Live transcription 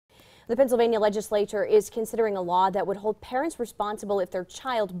The Pennsylvania legislature is considering a law that would hold parents responsible if their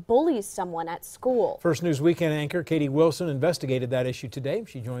child bullies someone at school. First News Weekend anchor Katie Wilson investigated that issue today.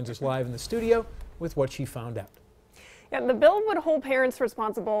 She joins us live in the studio with what she found out. Yeah, the bill would hold parents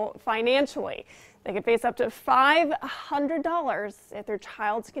responsible financially. They could face up to $500 if their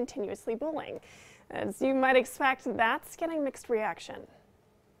child's continuously bullying. As you might expect, that's getting mixed reaction.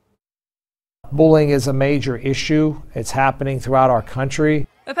 Bullying is a major issue. It's happening throughout our country.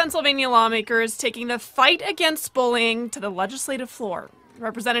 The Pennsylvania lawmakers taking the fight against bullying to the legislative floor.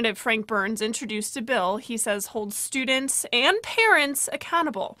 Representative Frank Burns introduced a bill he says holds students and parents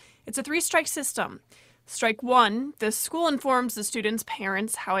accountable. It's a three-strike system. Strike one, the school informs the student's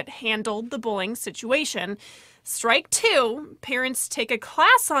parents how it handled the bullying situation. Strike two, parents take a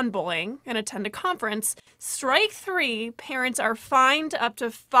class on bullying and attend a conference. Strike three, parents are fined up to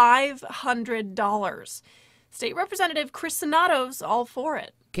 $500. State Representative Chris Sonato's all for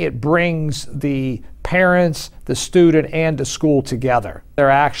it. It brings the parents, the student, and the school together. They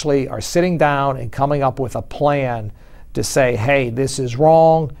actually are sitting down and coming up with a plan to say, hey, this is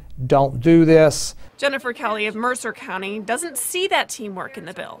wrong, don't do this. Jennifer Kelly of Mercer County doesn't see that teamwork in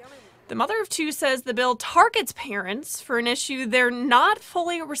the bill. The mother of two says the bill targets parents for an issue they're not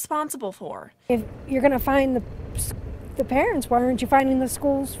fully responsible for. If you're going to fine the parents, why aren't you fining the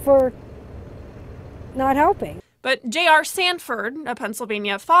schools for not helping? But J.R. Sanford, a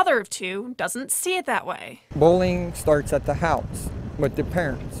Pennsylvania father of two, doesn't see it that way. Bullying starts at the house with the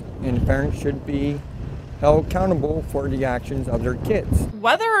parents, and the parents should be held accountable for the actions of their kids.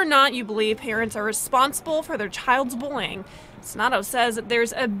 Whether or not you believe parents are responsible for their child's bullying, Sonato says that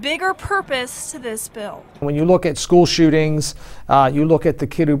there's a bigger purpose to this bill. When you look at school shootings, you look at the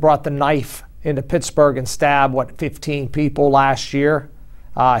kid who brought the knife into Pittsburgh and stabbed, 15 people last year.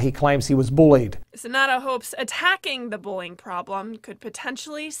 He claims he was bullied. Sonato hopes attacking the bullying problem could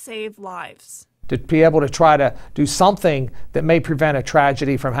potentially save lives. To be able to try to do something that may prevent a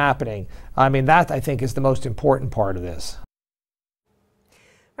tragedy from happening. I mean, that I think is the most important part of this.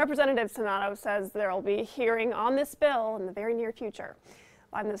 Representative Sonato says there will be a hearing on this bill in the very near future.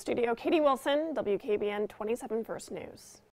 Live in the studio, Katie Wilson, WKBN 27 First News.